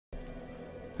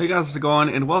Hey guys, how's it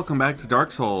going? And welcome back to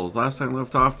Dark Souls. Last time we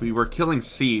left off, we were killing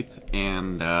Seath,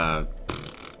 and that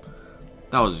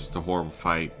was just a horrible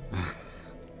fight.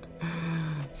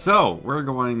 So we're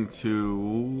going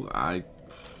to I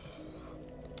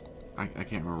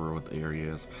can't remember what the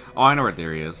area is. Oh, I know where the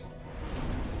area is.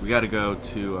 We got to go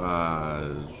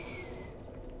to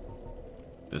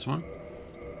this one.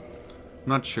 I'm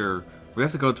not sure. We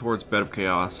have to go towards Bed of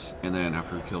Chaos, and then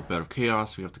after we kill Bed of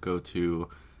Chaos, we have to go to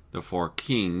the Four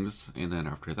Kings, and then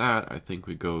after that, I think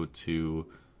we go to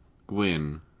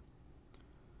Gwyn.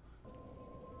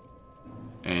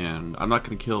 And I'm not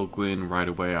going to kill Gwyn right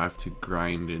away. I have to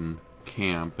grind in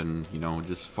camp and, you know,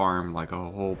 just farm like a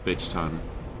whole bitch ton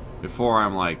before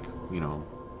I'm like, you know,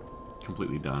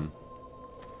 completely done.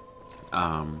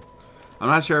 I'm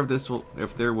not sure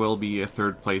if there will be a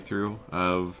third playthrough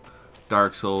of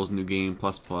Dark Souls New Game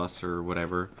Plus or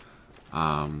whatever.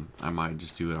 I might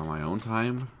just do it on my own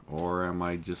time, or I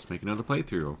might just make another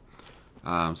playthrough.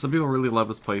 Some people really love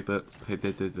this playthrough.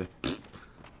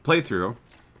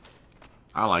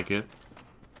 I like it.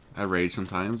 I rage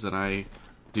sometimes, and I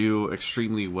do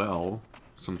extremely well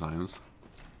sometimes.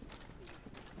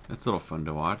 It's a little fun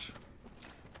to watch.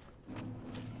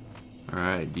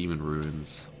 Alright, Demon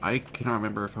Ruins. I cannot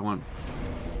remember if I went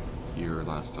here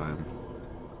last time.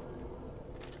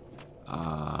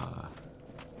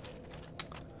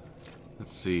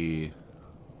 Let's see.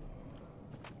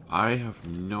 I have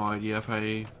no idea if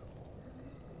I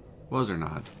was or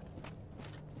not.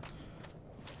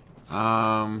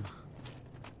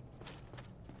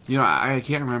 You know, I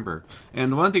can't remember.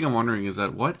 And the one thing I'm wondering is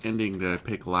that what ending did I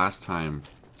pick last time?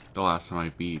 The last time I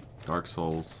beat Dark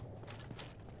Souls.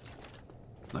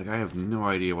 Like, I have no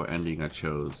idea what ending I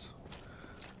chose.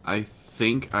 I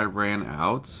think I ran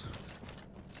out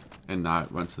and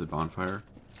not went to the bonfire.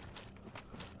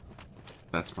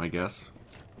 That's my guess.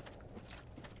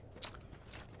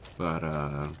 But,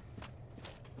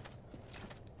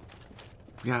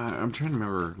 yeah, I'm trying to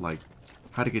remember, like,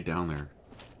 how to get down there.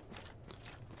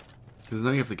 Because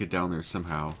now you have to get down there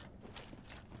somehow.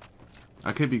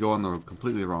 I could be going the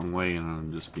completely wrong way and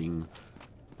I'm just being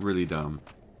really dumb.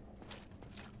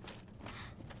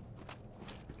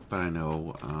 But I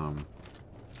know,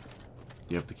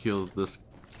 you have to kill this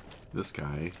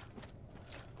guy,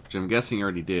 which I'm guessing you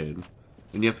already did.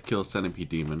 And you have to kill a Centipede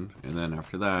Demon, and then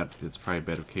after that, it's probably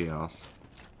Bed of Chaos.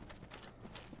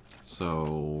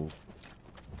 So,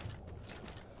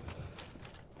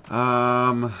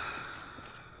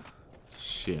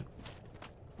 shit.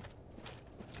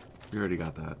 We already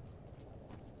got that.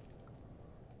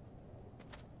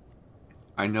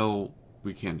 I know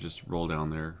we can't just roll down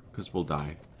there, because we'll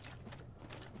die.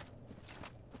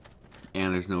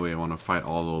 And there's no way I want to fight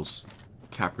all those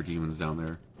Capra demons down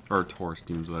there. Or Taurus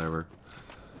demons, whatever.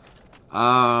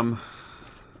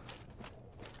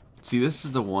 See, this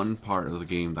is the one part of the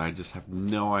game that I just have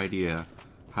no idea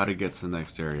how to get to the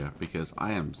next area. Because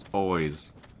I am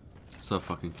always so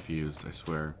fucking confused, I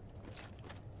swear.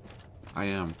 I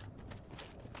am.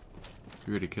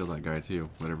 We already killed that guy too,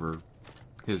 whatever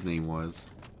his name was.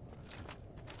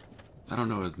 I don't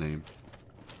know his name.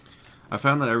 I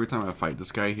found that every time I fight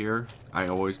this guy here, I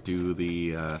always do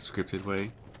the scripted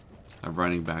way of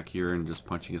running back here and just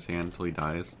punching his hand until he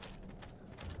dies.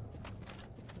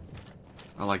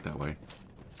 I like that way.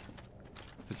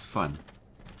 It's fun.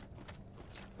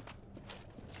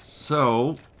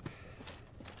 So,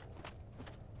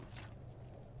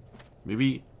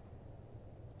 maybe,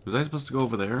 was I supposed to go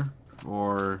over there?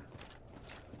 Or,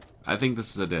 I think this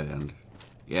is a dead end.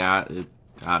 Yeah,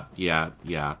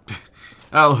 yeah.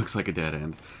 That looks like a dead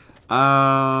end.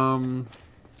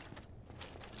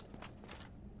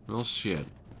 Well, shit.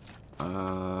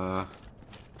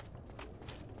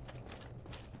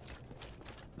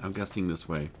 I'm guessing this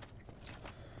way.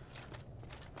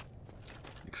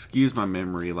 Excuse my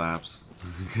memory lapse.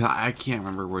 I can't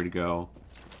remember where to go.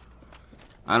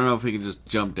 I don't know if we can just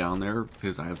jump down there,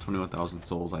 because I have 21,000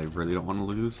 souls I really don't want to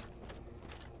lose.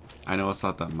 I know it's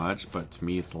not that much, but to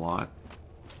me it's a lot.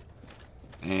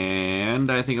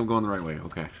 And I think I'm going the right way.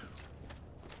 Okay.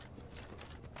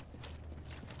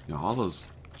 You know, all those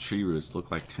tree roots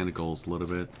look like tentacles a little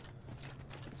bit.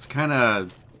 It's kind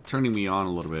of turning me on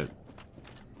a little bit.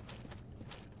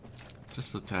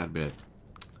 Just a tad bit.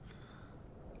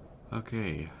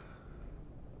 Okay.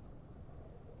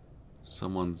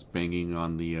 Someone's banging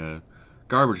on the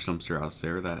garbage dumpster out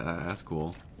there. That's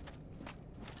cool.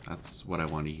 That's what I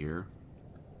want to hear.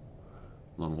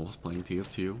 Lone Wolf's playing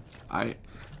TF2.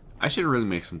 I should really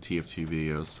make some TF2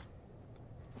 videos.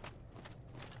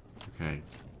 Okay.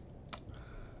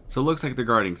 So it looks like they're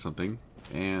guarding something.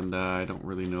 And I don't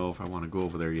really know if I want to go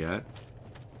over there yet.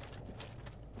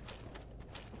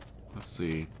 Let's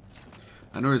see.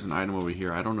 I know there's an item over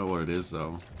here. I don't know what it is,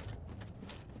 though.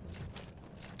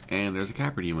 And there's a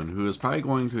Capra Demon who is probably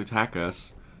going to attack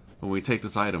us when we take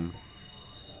this item.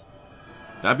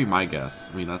 That'd be my guess.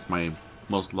 I mean, that's my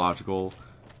most logical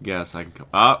guess. I can.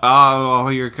 Oh,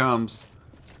 here it comes.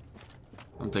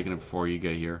 I'm taking it before you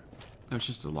get here. That's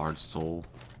just a large soul.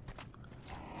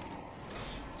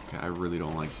 Okay, I really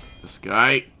don't like this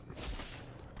guy.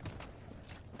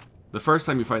 The first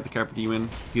time you fight the Capra Demon,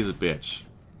 he's a bitch.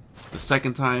 The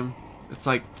second time, it's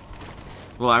like,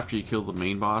 well, after you kill the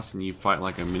main boss and you fight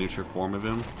like a miniature form of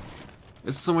him,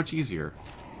 it's so much easier.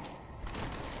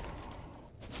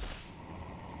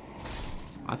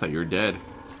 I thought you were dead.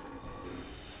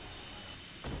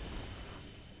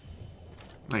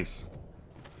 Nice.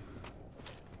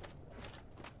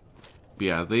 But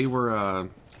yeah, they were,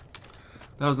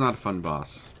 that was not a fun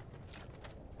boss.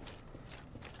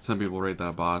 Some people rate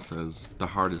that boss as the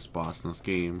hardest boss in this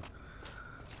game.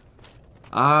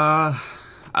 I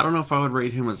don't know if I would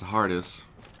rate him as the hardest.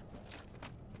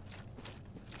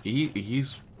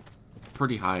 He's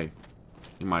pretty high,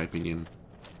 in my opinion.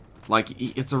 Like,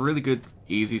 it's a really good,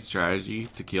 easy strategy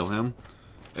to kill him.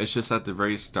 It's just at the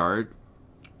very start,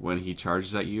 when he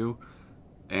charges at you,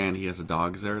 and he has the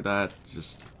dogs there, that's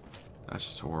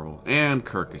just horrible. And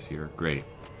Kirk is here. Great.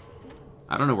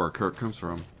 I don't know where Kirk comes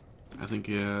from. I think,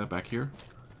 back here.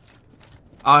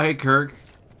 Oh, hey, Kirk.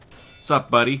 Sup,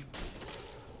 buddy?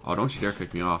 Oh, don't you dare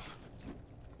kick me off.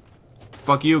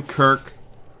 Fuck you, Kirk.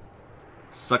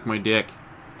 Suck my dick.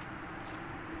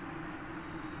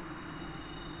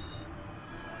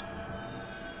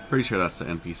 Pretty sure that's the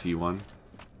NPC one.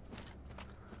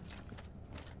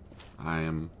 I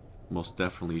am most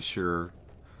definitely sure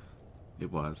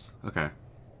it was. Okay.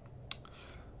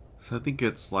 So I think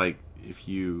it's like, if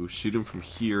you shoot them from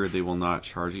here, they will not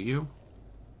charge at you.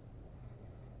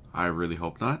 I really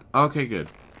hope not. Okay, good.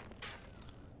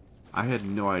 I had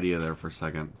no idea there for a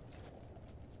second.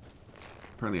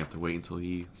 Apparently I have to wait until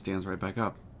he stands right back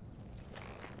up.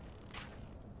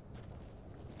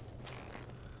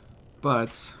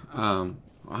 But,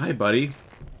 hi, buddy.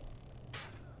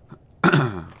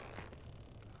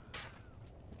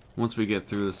 Once we get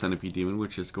through the Centipede Demon,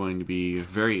 which is going to be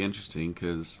very interesting,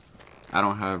 because I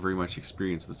don't have very much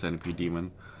experience with the Centipede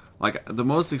Demon. Like, the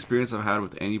most experience I've had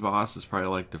with any boss is probably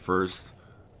like the first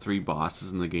 3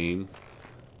 bosses in the game.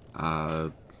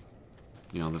 You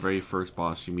know, the very first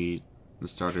boss you meet in the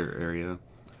starter area.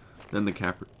 Then the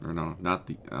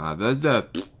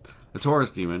the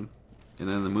Taurus Demon. And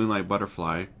then the Moonlight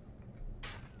Butterfly.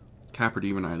 Capra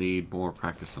Demon I need more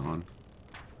practice on.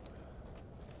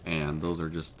 And those are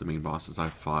just the main bosses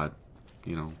I've fought,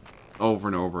 you know, over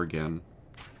and over again.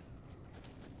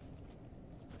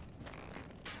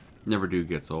 Never do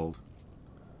gets old.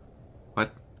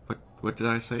 What did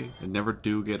I say? It never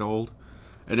do get old?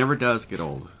 It never does get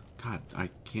old. God, I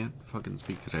can't fucking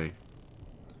speak today.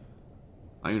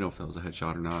 I don't even know if that was a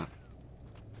headshot or not.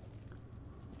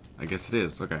 I guess it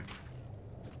is. Okay.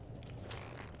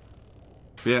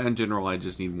 But yeah, in general, I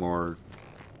just need more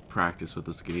practice with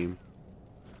this game.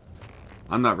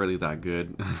 I'm not really that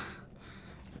good.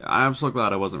 I'm so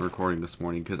glad I wasn't recording this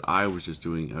morning, because I was just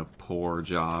doing a poor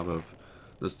job of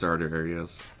the starter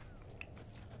areas.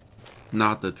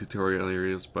 Not the tutorial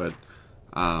areas, but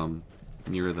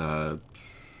near the...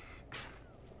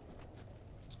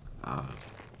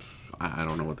 I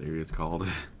don't know what the area is called.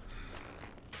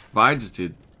 But I just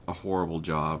did a horrible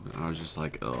job. I was just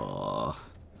like, ugh,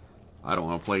 I don't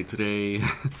want to play today.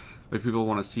 If people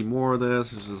want to see more of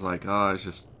this, it's just like, oh, it's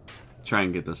just try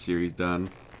and get the series done.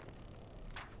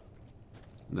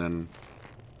 Then,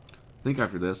 I think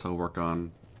after this, I'll work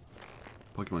on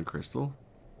Pokemon Crystal.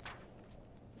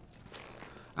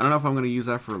 I don't know if I'm going to use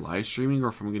that for live streaming or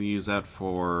if I'm going to use that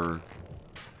for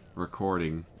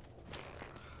recording.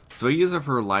 So if I use it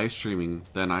for live streaming,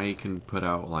 then I can put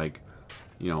out like,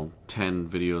 you know, 10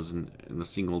 videos in a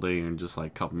single day in just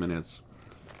like a couple minutes.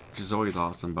 Which is always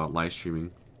awesome about live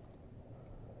streaming.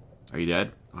 Are you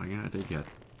dead? Oh yeah, I did get.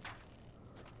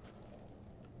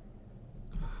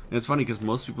 And it's funny because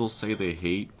most people say they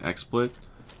hate XSplit.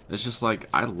 It's just like,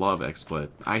 I love XSplit.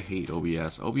 I hate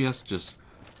OBS. OBS just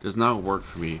does not work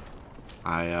for me.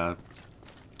 I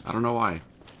don't know why.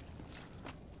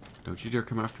 Don't you dare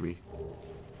come after me.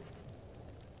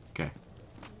 Okay.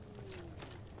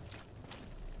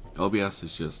 OBS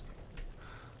is just,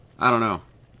 I don't know.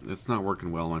 It's not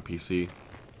working well on my PC.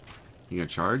 You gonna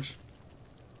charge?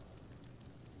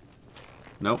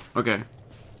 Nope. Okay.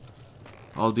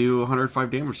 I'll do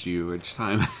 105 damage to you each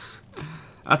time.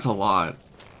 That's a lot.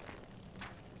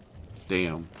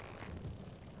 Damn.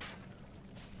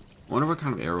 I wonder what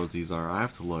kind of arrows these are. I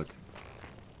have to look.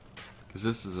 Because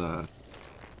this is a...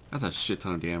 That's a shit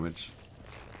ton of damage.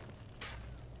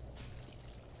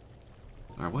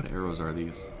 Alright, what arrows are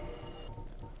these?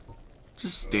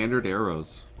 Just standard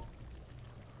arrows.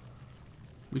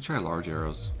 Let me try large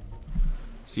arrows.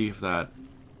 See if that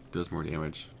does more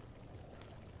damage.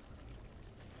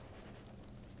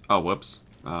 Oh, whoops.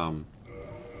 I'm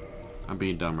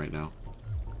being dumb right now.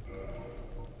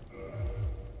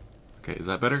 Okay, is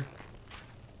that better?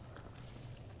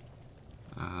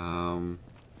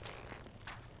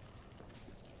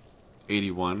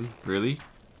 81. Really?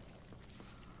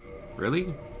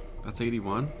 Really? That's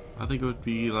 81? I think it would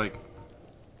be like...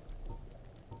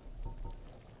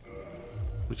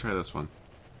 Let me try this one.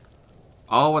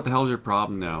 Oh, what the hell is your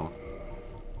problem now?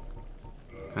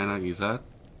 Can I not use that?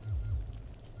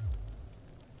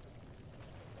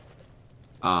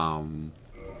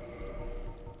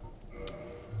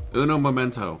 Uno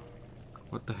momento.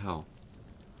 What the hell?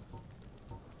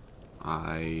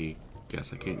 I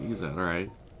guess I can't use that.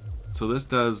 Alright. So this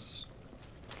does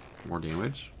more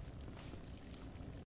damage.